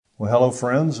Well, hello,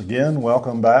 friends. Again,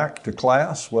 welcome back to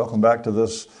class. Welcome back to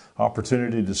this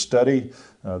opportunity to study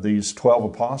these 12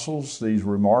 apostles, these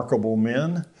remarkable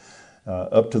men.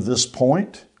 Up to this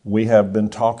point, we have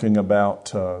been talking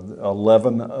about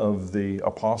 11 of the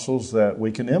apostles that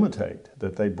we can imitate,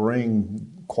 that they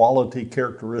bring quality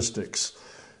characteristics.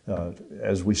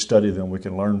 As we study them, we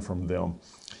can learn from them.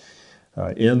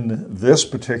 In this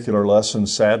particular lesson,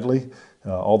 sadly,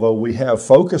 although we have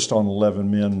focused on 11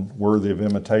 men worthy of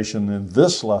imitation, in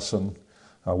this lesson,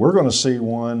 we're going to see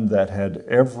one that had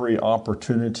every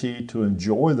opportunity to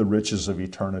enjoy the riches of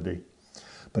eternity,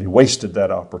 but he wasted that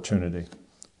opportunity.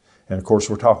 And of course,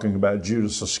 we're talking about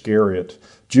Judas Iscariot.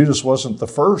 Judas wasn't the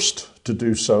first to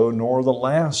do so, nor the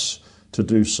last to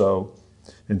do so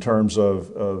in terms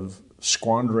of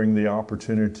squandering the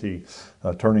opportunity,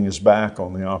 turning his back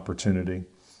on the opportunity.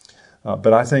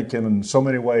 But I think in so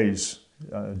many ways,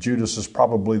 Judas is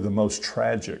probably the most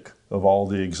tragic of all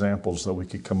the examples that we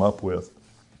could come up with.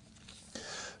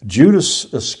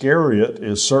 Judas Iscariot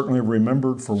is certainly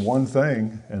remembered for one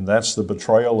thing, and that's the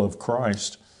betrayal of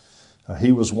Christ.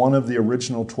 He was one of the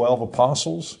original 12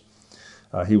 apostles.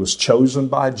 He was chosen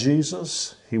by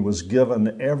Jesus. He was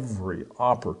given every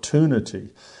opportunity,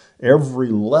 every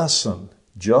lesson,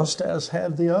 just as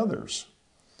had the others.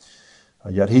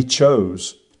 Yet he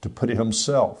chose to put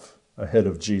himself ahead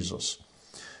of Jesus.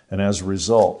 And as a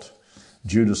result,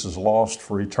 Judas is lost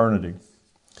for eternity.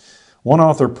 One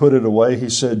author put it away. He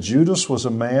said, Judas was a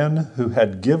man who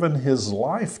had given his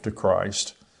life to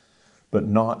Christ, but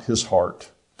not his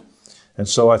heart. And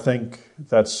so I think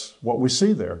that's what we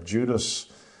see there. Judas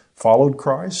followed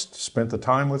Christ, spent the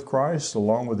time with Christ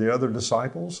along with the other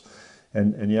disciples,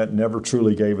 and yet never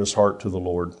truly gave his heart to the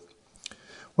Lord.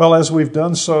 Well, as we've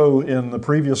done so in the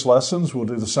previous lessons, we'll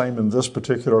do the same in this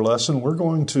particular lesson. We're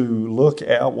going to look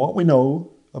at what we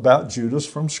know about Judas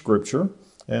from Scripture,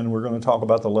 and we're going to talk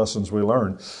about the lessons we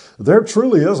learned. There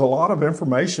truly is a lot of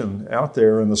information out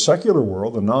there in the secular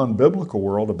world, the non-biblical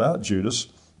world, about Judas.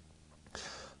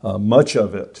 Much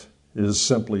of it is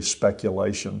simply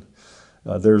speculation.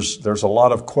 There's a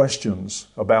lot of questions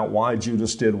about why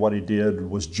Judas did what he did.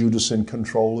 Was Judas in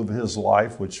control of his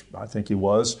life? Which I think he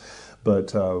was.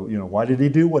 But, why did he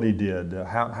do what he did?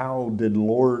 How did the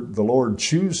Lord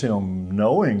choose him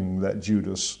knowing that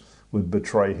Judas would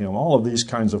betray him? All of these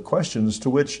kinds of questions to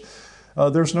which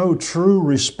there's no true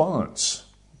response.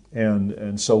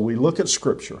 And so we look at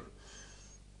Scripture.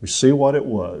 We see what it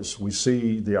was. We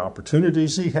see the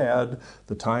opportunities he had,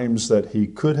 the times that he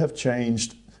could have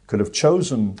changed, could have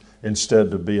chosen instead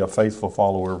to be a faithful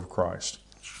follower of Christ.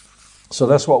 So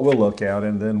that's what we'll look at.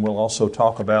 And then we'll also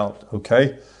talk about,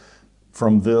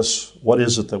 from this, what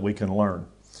is it that we can learn?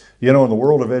 In the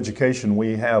world of education,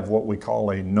 we have what we call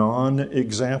a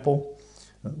non-example.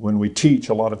 When we teach,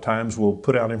 a lot of times we'll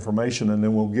put out information and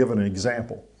then we'll give an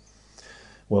example.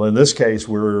 Well, in this case,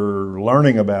 we're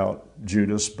learning about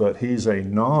Judas, but he's a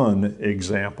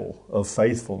non-example of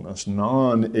faithfulness,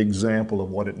 non-example of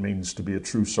what it means to be a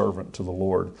true servant to the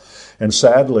Lord. And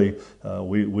sadly,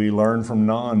 we learn from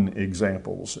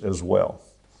non-examples as well.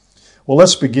 Well,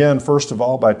 let's begin, first of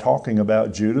all, by talking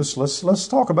about Judas. Let's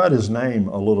talk about his name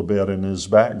a little bit and his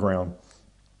background.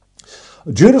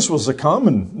 Judas was a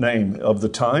common name of the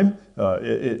time.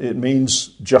 It means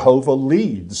Jehovah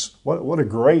leads. What a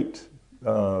great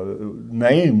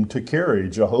name to carry,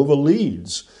 Jehovah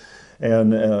leads.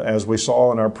 And as we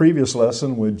saw in our previous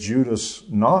lesson with Judas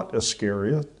not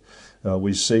Iscariot,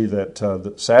 we see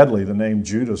that sadly the name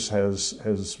Judas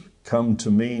has come to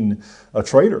mean a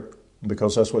traitor,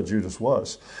 because that's what Judas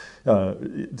was.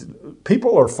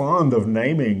 People are fond of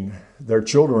naming their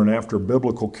children after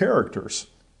biblical characters.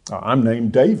 I'm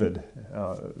named David,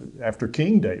 after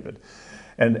King David.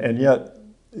 And yet,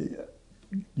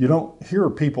 you don't hear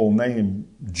people named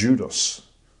Judas.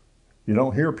 You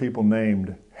don't hear people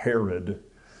named Herod.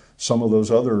 Some of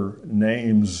those other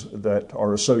names that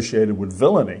are associated with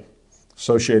villainy,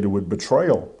 associated with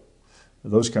betrayal,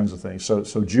 those kinds of things. So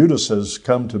Judas has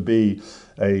come to be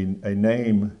a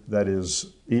name that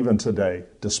is, even today,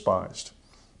 despised.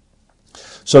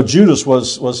 So Judas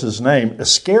was his name.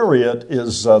 Iscariot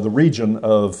is the region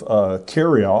of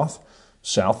Kerioth,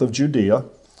 south of Judea,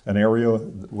 an area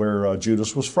where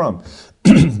Judas was from.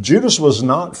 Judas was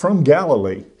not from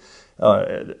Galilee.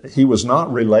 He was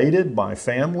not related by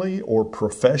family or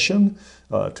profession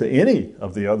to any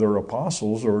of the other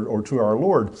apostles or to our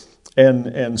Lord.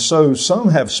 And so some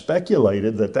have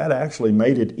speculated that actually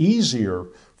made it easier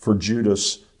for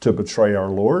Judas to betray our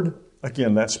Lord.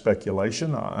 Again, that's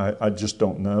speculation. I just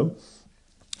don't know.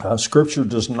 Scripture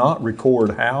does not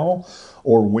record how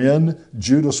or when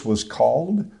Judas was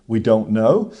called. We don't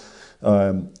know.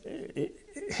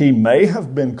 He may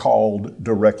have been called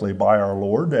directly by our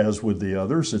Lord, as with the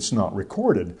others. It's not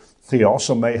recorded. He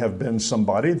also may have been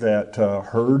somebody that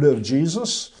heard of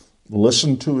Jesus,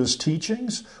 listened to his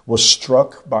teachings, was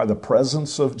struck by the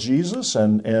presence of Jesus,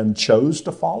 and chose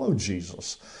to follow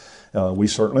Jesus. We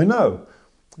certainly know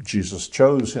Jesus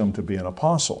chose him to be an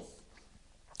apostle,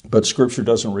 but Scripture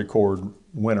doesn't record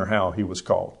when or how he was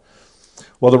called.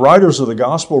 Well, the writers of the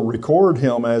gospel record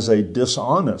him as a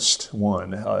dishonest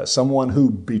one, someone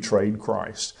who betrayed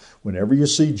Christ. Whenever you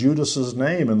see Judas's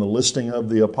name in the listing of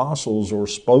the apostles or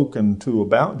spoken to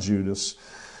about Judas,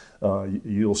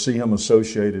 you'll see him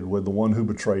associated with the one who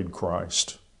betrayed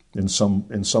Christ in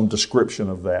some description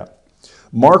of that.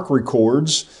 Mark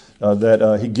records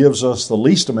that he gives us the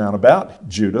least amount about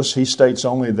Judas. He states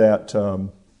only that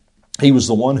he was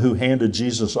the one who handed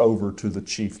Jesus over to the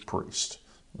chief priest.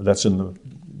 That's in the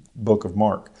book of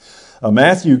Mark.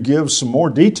 Matthew gives some more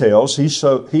details. He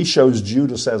shows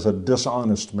Judas as a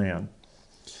dishonest man.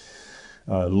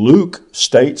 Luke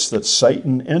states that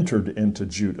Satan entered into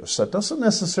Judas. That doesn't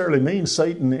necessarily mean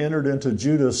Satan entered into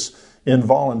Judas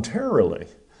involuntarily.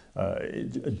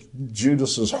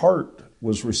 Judas's heart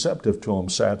was receptive to him,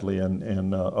 sadly,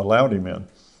 and allowed him in.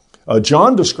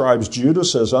 John describes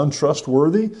Judas as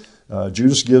untrustworthy.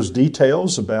 John gives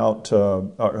details about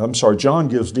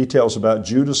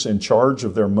Judas in charge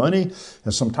of their money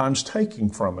and sometimes taking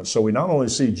from it. So we not only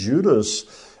see Judas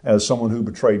as someone who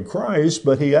betrayed Christ,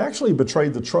 but he actually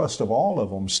betrayed the trust of all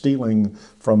of them, stealing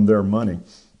from their money.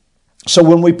 So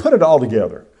when we put it all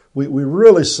together, we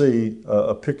really see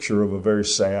a picture of a very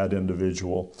sad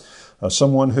individual,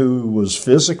 someone who was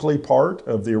physically part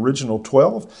of the original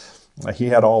 12. He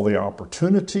had all the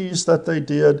opportunities that they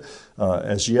did.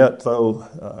 As yet,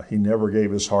 though, he never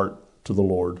gave his heart to the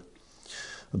Lord.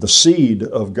 The seed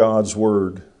of God's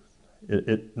word,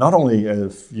 it not only,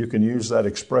 if you can use that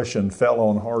expression, fell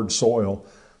on hard soil,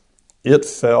 it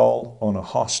fell on a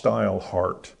hostile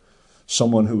heart,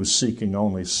 someone who was seeking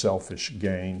only selfish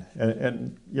gain.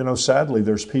 And sadly,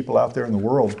 there's people out there in the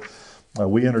world,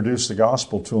 we introduce the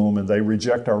gospel to them and they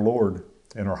reject our Lord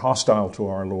and are hostile to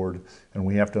our Lord, and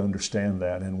we have to understand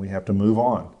that, and we have to move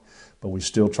on. But we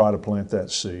still try to plant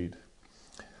that seed.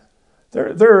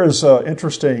 There is an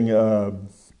interesting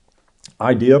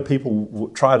idea.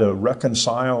 People try to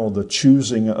reconcile the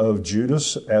choosing of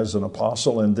Judas as an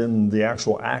apostle and then the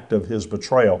actual act of his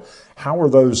betrayal. How are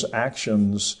those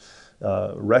actions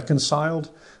reconciled?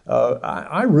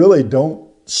 I really don't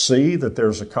see that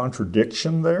there's a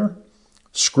contradiction there.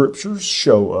 Scriptures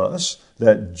show us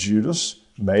that Judas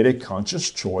made a conscious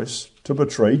choice to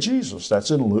betray Jesus. That's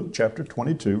in Luke chapter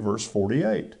 22, verse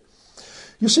 48.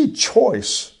 You see,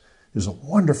 choice is a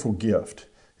wonderful gift.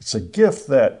 It's a gift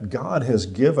that God has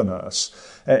given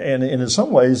us. And in some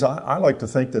ways, I like to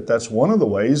think that that's one of the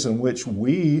ways in which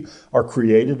we are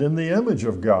created in the image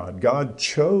of God. God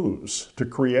chose to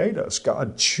create us.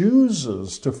 God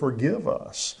chooses to forgive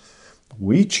us.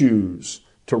 We choose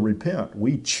to repent.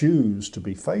 We choose to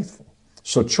be faithful.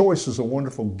 So choice is a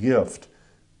wonderful gift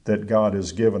that God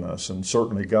has given us, and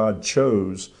certainly God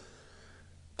chose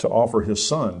to offer his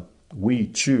Son. We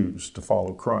choose to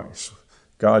follow Christ.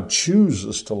 God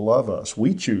chooses to love us.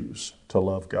 We choose to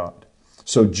love God.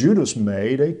 So Judas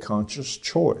made a conscious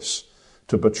choice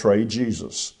to betray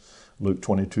Jesus. Luke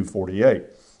 22:48.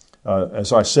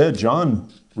 As I said, John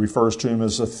refers to him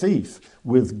as a thief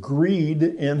with greed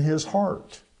in his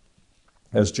heart,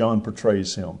 as John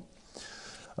portrays him.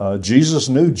 Jesus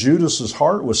knew Judas's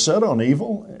heart was set on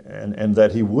evil and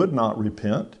that he would not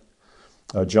repent.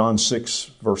 John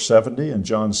 6, verse 70 and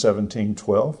John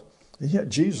 17:12. Yet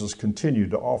Jesus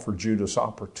continued to offer Judas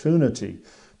opportunity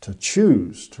to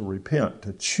choose to repent,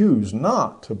 to choose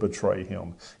not to betray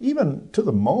him, even to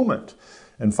the moment.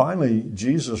 And finally,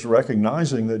 Jesus,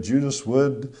 recognizing that Judas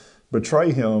would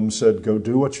betray him, said, "Go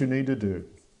do what you need to do."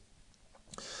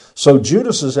 So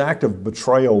Judas's act of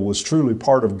betrayal was truly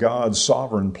part of God's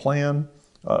sovereign plan.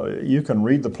 You can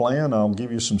read the plan. I'll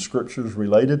give you some scriptures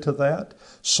related to that.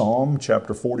 Psalm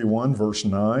chapter 41, verse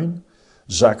 9.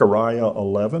 Zechariah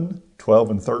 11, 12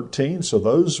 and 13. So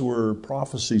those were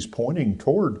prophecies pointing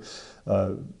toward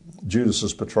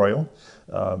Judas's betrayal.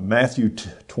 Matthew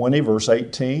 20, verse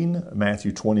 18.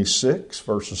 Matthew 26,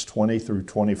 verses 20 through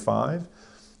 25.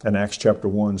 And Acts chapter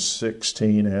 1,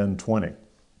 16 and 20.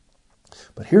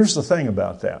 But here's the thing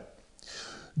about that.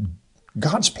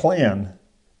 God's plan,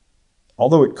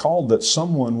 although it called that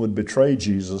someone would betray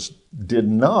Jesus, did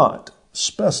not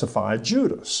specify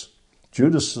Judas.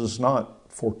 Judas is not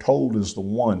foretold as the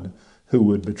one who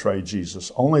would betray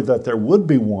Jesus, only that there would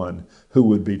be one who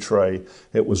would betray.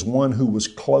 It was one who was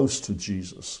close to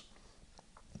Jesus.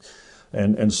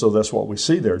 And so that's what we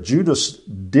see there. Judas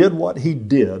did what he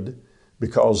did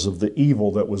because of the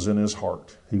evil that was in his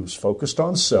heart. He was focused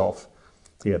on self.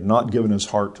 He had not given his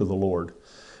heart to the Lord.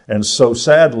 And so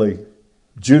sadly,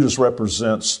 Judas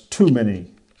represents too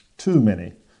many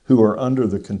who are under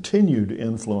the continued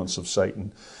influence of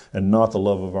Satan and not the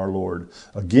love of our Lord.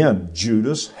 Again,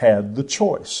 Judas had the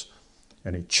choice,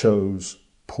 and he chose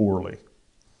poorly.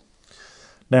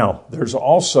 Now, there's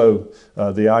also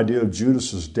the idea of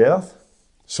Judas's death.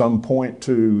 Some point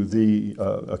to the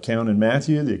account in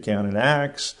Matthew, the account in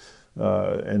Acts,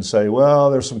 and say,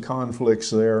 well, there's some conflicts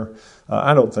there.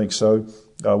 I don't think so.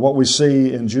 What we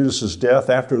see in Judas's death,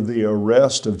 after the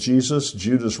arrest of Jesus,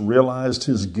 Judas realized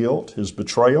his guilt, his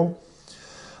betrayal.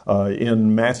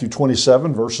 In Matthew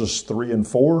 27, verses 3 and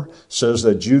 4, says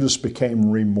that Judas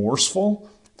became remorseful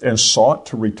and sought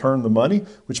to return the money,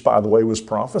 which, by the way, was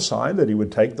prophesied, that he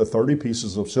would take the 30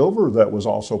 pieces of silver that was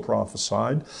also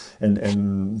prophesied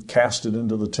and cast it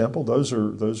into the temple. Those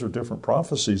are different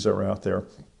prophecies that are out there.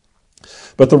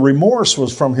 But the remorse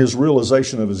was from his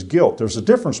realization of his guilt. There's a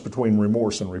difference between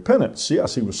remorse and repentance.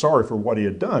 Yes, he was sorry for what he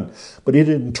had done, but he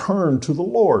didn't turn to the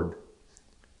Lord.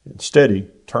 Instead, he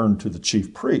turned to the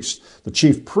chief priest. The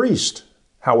chief priest,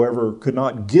 however, could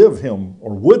not give him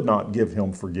or would not give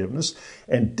him forgiveness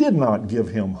and did not give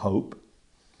him hope.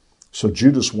 So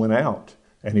Judas went out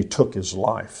and he took his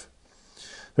life.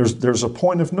 There's a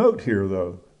point of note here,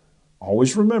 though.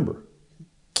 Always remember,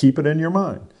 keep it in your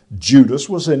mind. Judas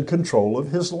was in control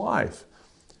of his life.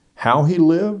 How he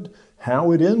lived,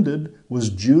 how it ended, was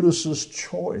Judas's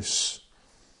choice.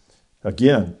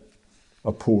 Again,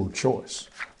 a poor choice.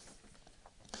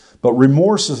 But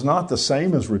remorse is not the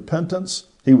same as repentance.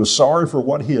 He was sorry for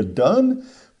what he had done,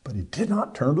 but he did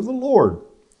not turn to the Lord.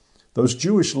 Those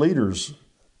Jewish leaders,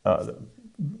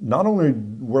 not only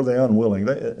were they unwilling,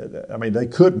 they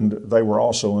couldn't, they were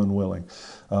also unwilling.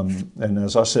 And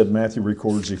as I said, Matthew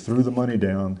records he threw the money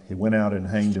down, he went out and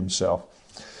hanged himself.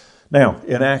 Now,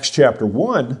 in Acts chapter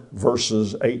 1,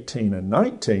 verses 18 and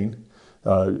 19,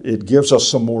 it gives us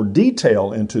some more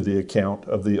detail into the account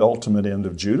of the ultimate end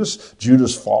of Judas.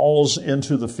 Judas falls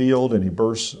into the field and he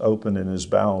bursts open and his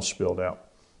bowels spilled out.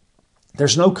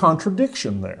 There's no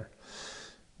contradiction there.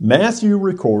 Matthew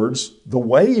records the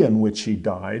way in which he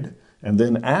died, and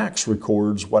then Acts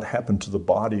records what happened to the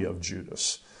body of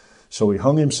Judas. So he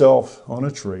hung himself on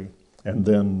a tree, and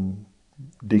then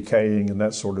decaying and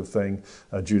that sort of thing,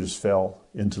 Judas fell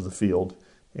into the field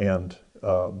and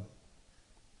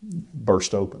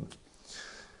burst open.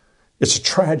 It's a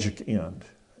tragic end,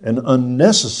 an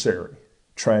unnecessary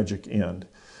tragic end.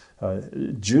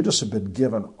 Judas had been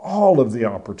given all of the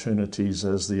opportunities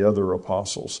as the other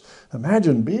apostles.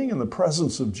 Imagine being in the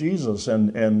presence of Jesus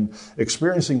and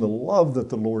experiencing the love that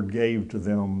the Lord gave to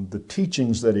them, the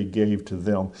teachings that he gave to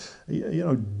them. You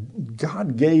know,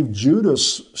 God gave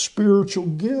Judas spiritual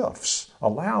gifts,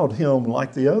 allowed him,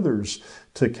 like the others,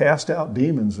 to cast out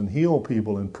demons and heal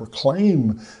people and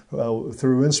proclaim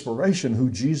through inspiration who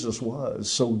Jesus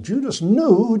was. So Judas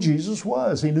knew who Jesus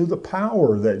was. He knew the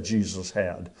power that Jesus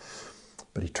had.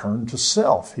 But he turned to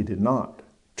self. He did not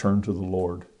turn to the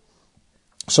Lord.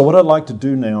 So what I'd like to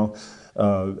do now,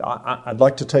 I'd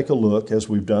like to take a look, as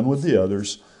we've done with the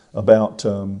others, about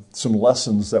some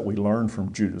lessons that we learned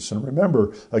from Judas. And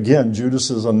remember, again, Judas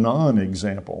is a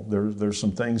non-example. There's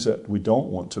some things that we don't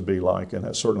want to be like, and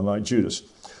that's certainly like Judas.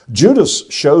 Judas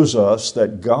shows us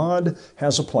that God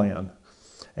has a plan,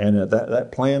 and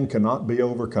that plan cannot be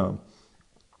overcome.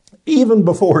 Even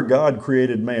before God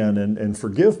created man, and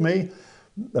forgive me,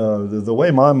 the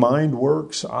way my mind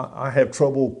works, I have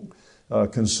trouble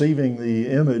conceiving the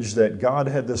image that God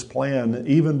had this plan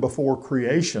even before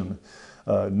creation.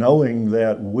 Knowing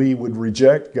that we would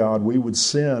reject God, we would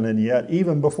sin, and yet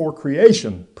even before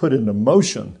creation put into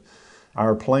motion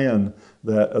our plan,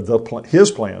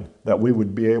 His plan, that we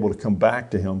would be able to come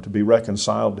back to Him, to be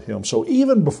reconciled to Him. So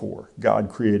even before God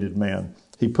created man,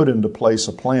 He put into place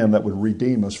a plan that would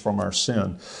redeem us from our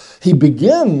sin.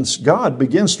 God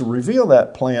begins to reveal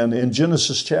that plan in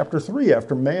Genesis chapter 3,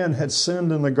 after man had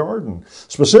sinned in the garden.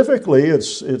 Specifically,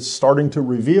 it's starting to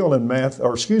reveal in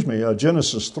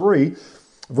Genesis 3,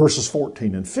 verses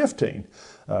 14 and 15.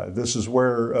 This is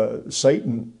where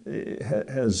Satan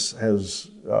has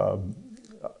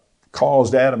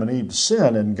caused Adam and Eve to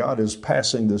sin, and God is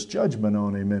passing this judgment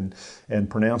on him and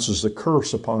pronounces the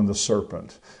curse upon the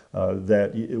serpent,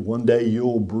 that one day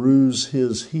you'll bruise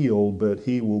his heel, but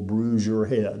he will bruise your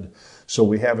head. So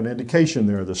we have an indication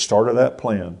there, the start of that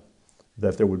plan,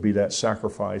 that there would be that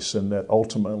sacrifice and that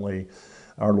ultimately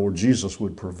our Lord Jesus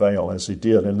would prevail as he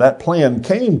did. And that plan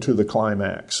came to the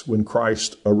climax when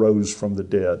Christ arose from the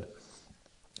dead.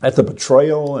 At the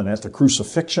betrayal and at the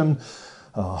crucifixion,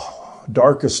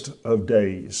 darkest of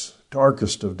days.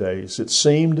 It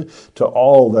seemed to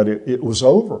all that it was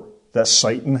over, that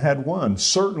Satan had won.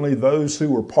 Certainly those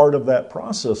who were part of that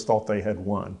process thought they had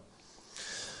won.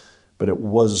 But it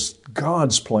was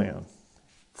God's plan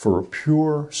for a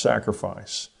pure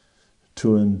sacrifice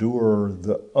to endure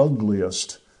the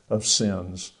ugliest of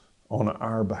sins on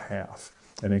our behalf.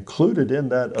 And included in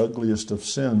that ugliest of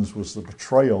sins was the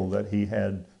betrayal that he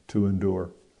had to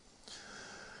endure.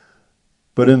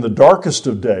 But in the darkest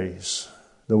of days,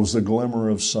 there was a glimmer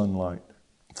of sunlight.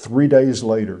 3 days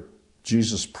later,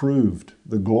 Jesus proved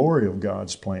the glory of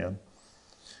God's plan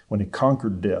when he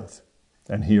conquered death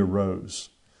and he arose.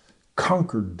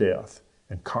 Conquered death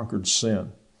and conquered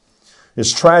sin.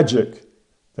 It's tragic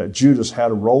that Judas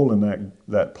had a role in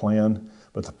that plan,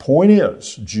 but the point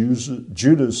is,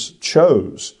 Judas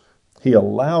chose. He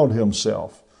allowed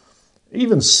himself,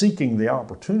 even seeking the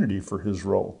opportunity for his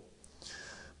role.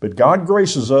 But God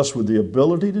graces us with the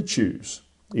ability to choose,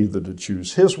 either to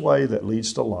choose his way that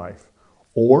leads to life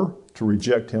or to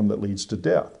reject him that leads to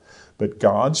death. But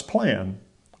God's plan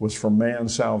was for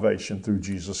man's salvation through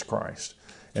Jesus Christ.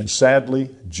 And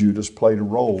sadly, Judas played a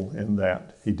role in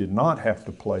that. He did not have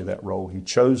to play that role. He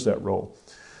chose that role.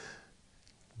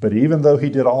 But even though he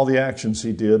did all the actions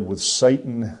he did with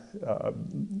Satan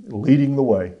leading the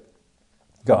way,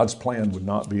 God's plan would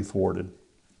not be thwarted.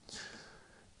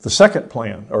 The second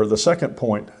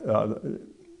point,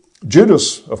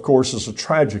 Judas, of course, is a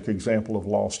tragic example of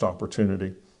lost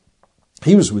opportunity.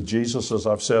 He was with Jesus, as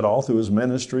I've said, all through his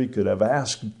ministry, could have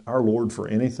asked our Lord for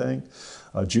anything.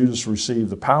 Judas received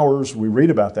the powers. We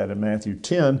read about that in Matthew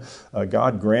 10,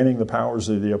 God granting the powers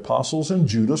of the apostles, and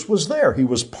Judas was there. He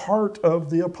was part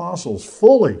of the apostles,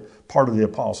 fully part of the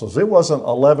apostles. It wasn't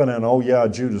 11 and, oh yeah,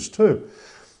 Judas too.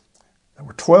 There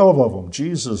were 12 of them.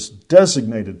 Jesus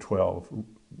designated 12.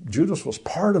 Judas was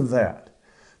part of that.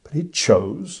 But he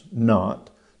chose not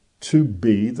to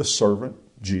be the servant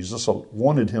Jesus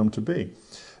wanted him to be.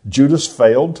 Judas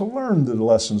failed to learn the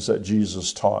lessons that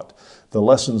Jesus taught, the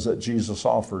lessons that Jesus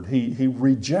offered. He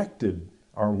rejected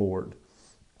our Lord.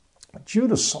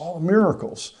 Judas saw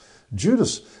miracles.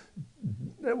 Judas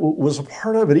was a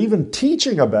part of it, even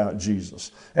teaching about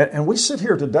Jesus. And we sit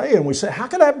here today and we say, how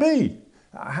could that be?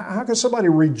 How can somebody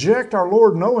reject our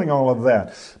Lord knowing all of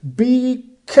that?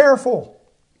 Be careful.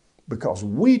 Because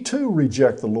we too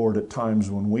reject the Lord at times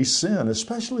when we sin,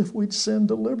 especially if we sin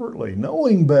deliberately,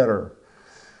 knowing better.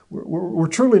 We're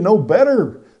truly no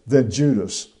better than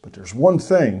Judas. But there's one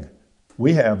thing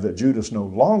we have that Judas no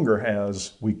longer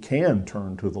has. We can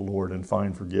turn to the Lord and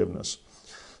find forgiveness.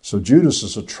 So Judas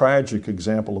is a tragic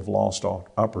example of lost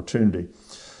opportunity.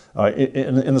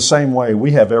 In the same way,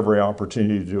 we have every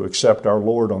opportunity to accept our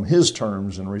Lord on his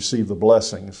terms and receive the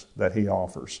blessings that he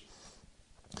offers.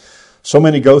 So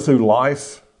many go through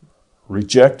life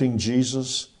rejecting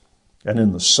Jesus, and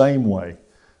in the same way,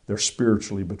 they're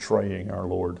spiritually betraying our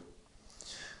Lord.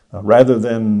 Rather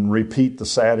than repeat the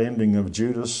sad ending of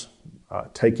Judas,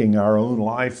 taking our own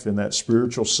life in that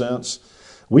spiritual sense,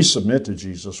 we submit to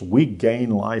Jesus. We gain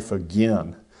life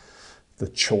again. The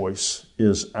choice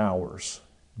is ours.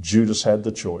 Judas had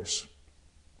the choice.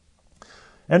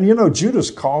 And Judas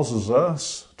causes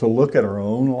us to look at our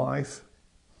own life.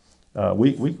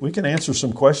 We can answer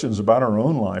some questions about our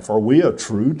own life. Are we a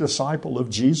true disciple of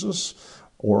Jesus,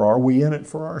 or are we in it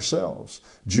for ourselves?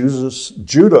 Judas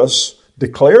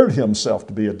declared himself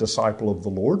to be a disciple of the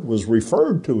Lord, was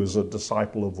referred to as a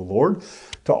disciple of the Lord.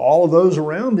 To all of those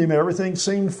around him, everything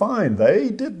seemed fine. They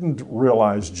didn't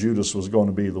realize Judas was going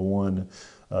to be the one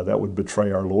that would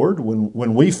betray our Lord.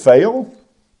 When we fail,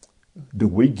 do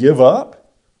we give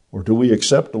up, or do we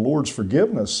accept the Lord's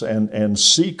forgiveness and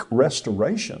seek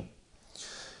restoration?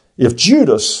 If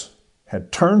Judas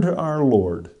had turned to our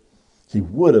Lord, he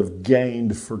would have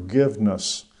gained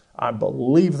forgiveness. I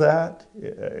believe that.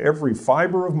 Every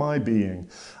fiber of my being.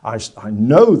 I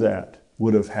know that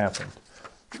would have happened.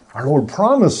 Our Lord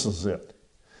promises it.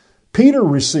 Peter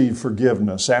received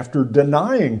forgiveness after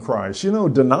denying Christ.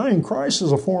 Denying Christ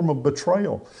is a form of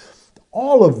betrayal.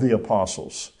 All of the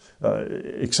apostles,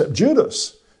 except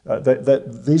Judas,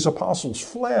 these apostles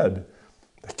fled.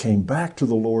 They came back to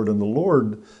the Lord, and the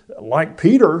Lord, like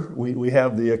Peter, we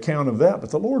have the account of that, but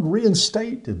the Lord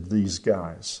reinstated these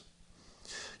guys.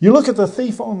 You look at the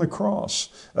thief on the cross.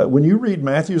 When you read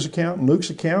Matthew's account and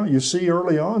Luke's account, you see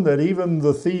early on that even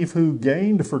the thief who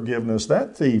gained forgiveness,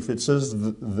 that thief, it says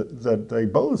that they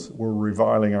both were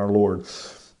reviling our Lord.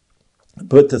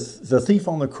 But the thief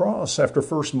on the cross, after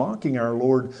first mocking our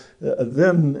Lord,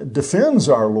 then defends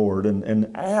our Lord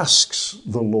and asks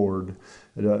the Lord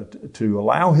to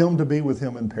allow him to be with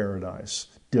him in paradise,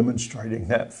 demonstrating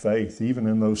that faith even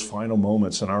in those final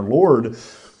moments. And our Lord,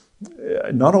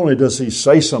 not only does he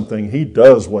say something, he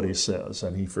does what he says,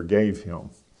 and he forgave him.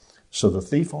 So the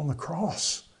thief on the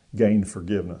cross gained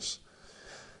forgiveness.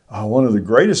 One of the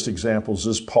greatest examples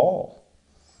is Paul.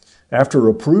 After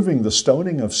approving the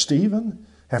stoning of Stephen,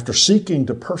 after seeking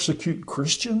to persecute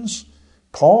Christians,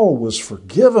 Paul was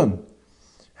forgiven,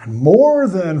 and more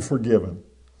than forgiven.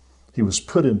 He was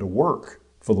put into work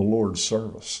for the Lord's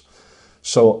service.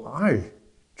 So I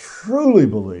truly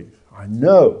believe, I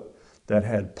know, that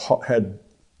had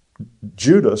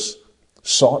Judas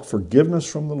sought forgiveness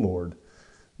from the Lord,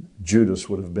 Judas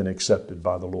would have been accepted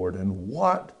by the Lord. And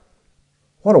what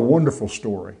a wonderful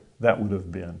story that would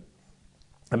have been.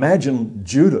 Imagine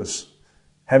Judas,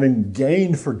 having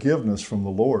gained forgiveness from the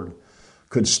Lord,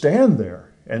 could stand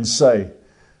there and say,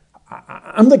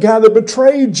 I'm the guy that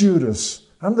betrayed Judas.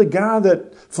 I'm the guy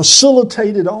that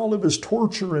facilitated all of his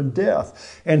torture and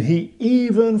death, and he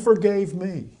even forgave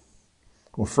me.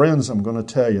 Well, friends, I'm going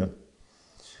to tell you,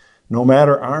 no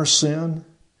matter our sin,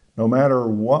 no matter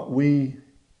what we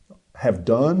have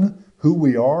done, who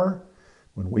we are,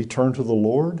 when we turn to the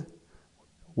Lord,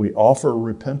 we offer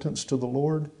repentance to the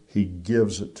Lord, he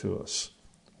gives it to us.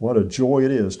 What a joy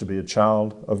it is to be a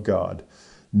child of God.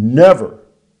 Never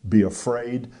be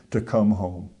afraid to come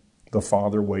home. The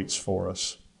Father waits for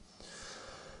us.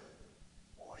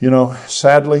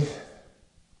 Sadly,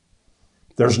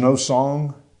 there's no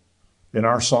song in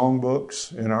our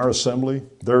songbooks, in our assembly.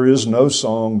 There is no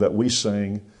song that we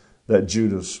sing that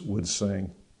Judas would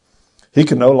sing. He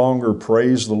can no longer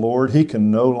praise the Lord. He can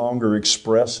no longer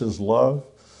express his love.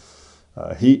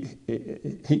 He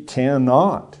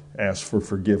cannot ask for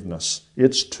forgiveness.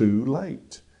 It's too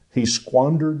late. He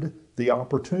squandered the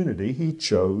opportunity. He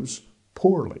chose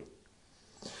poorly.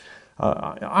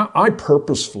 I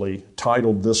purposefully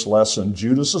titled this lesson,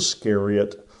 Judas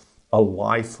Iscariot, A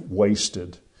Life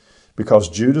Wasted, because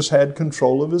Judas had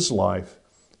control of his life.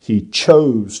 He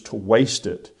chose to waste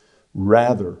it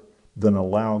rather than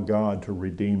allow God to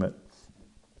redeem it.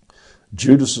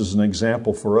 Judas is an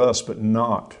example for us, but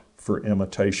not for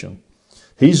imitation.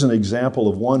 He's an example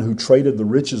of one who traded the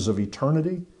riches of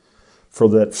eternity for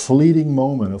that fleeting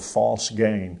moment of false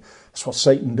gain. That's what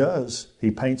Satan does. He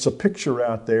paints a picture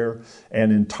out there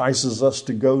and entices us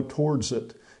to go towards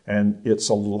it. And it's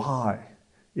a lie.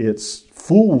 It's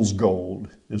fool's gold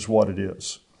is what it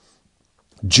is.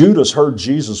 Judas heard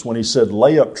Jesus when he said,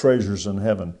 lay up treasures in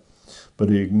heaven. But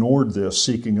he ignored this,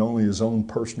 seeking only his own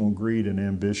personal greed and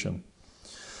ambition.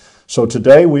 So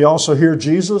today we also hear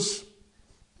Jesus.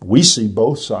 We see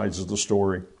both sides of the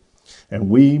story. And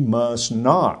we must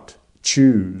not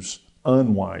choose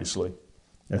unwisely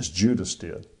as Judas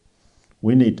did.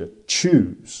 We need to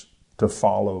choose to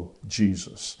follow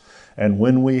Jesus. And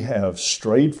when we have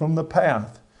strayed from the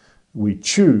path, we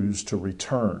choose to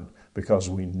return because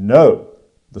we know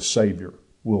the Savior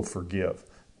will forgive.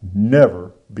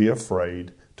 Never be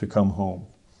afraid to come home.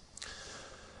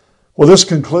 Well, this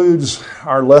concludes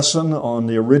our lesson on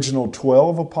the original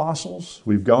 12 apostles.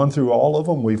 We've gone through all of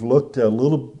them. We've looked a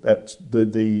little at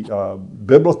the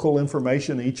biblical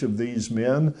information each of these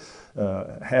men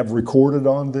have recorded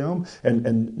on them,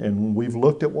 and we've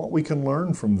looked at what we can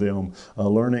learn from them,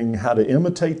 learning how to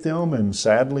imitate them, and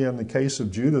sadly, in the case of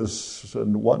Judas,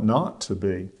 what not to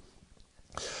be.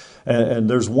 And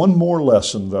there's one more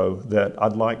lesson, though, that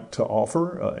I'd like to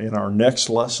offer in our next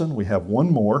lesson. We have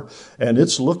one more, and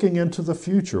it's looking into the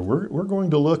future. We're going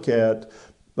to look at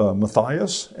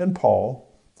Matthias and Paul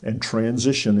and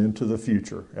transition into the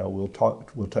future.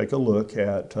 We'll take a look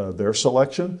at their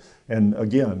selection and,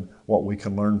 again, what we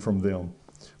can learn from them.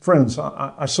 Friends,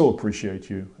 I so appreciate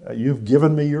you. You've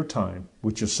given me your time,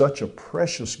 which is such a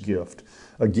precious gift,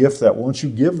 a gift that once you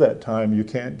give that time, you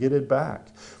can't get it back.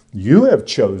 You have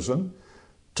chosen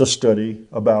to study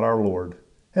about our Lord,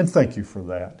 and thank you for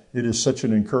that. It is such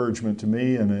an encouragement to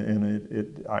me,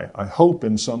 and I hope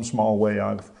in some small way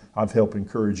I've helped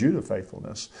encourage you to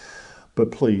faithfulness.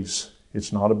 But please,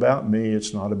 it's not about me,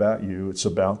 it's not about you, it's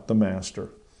about the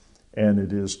Master, and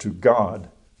it is to God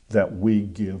that we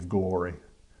give glory.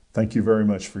 Thank you very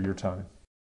much for your time.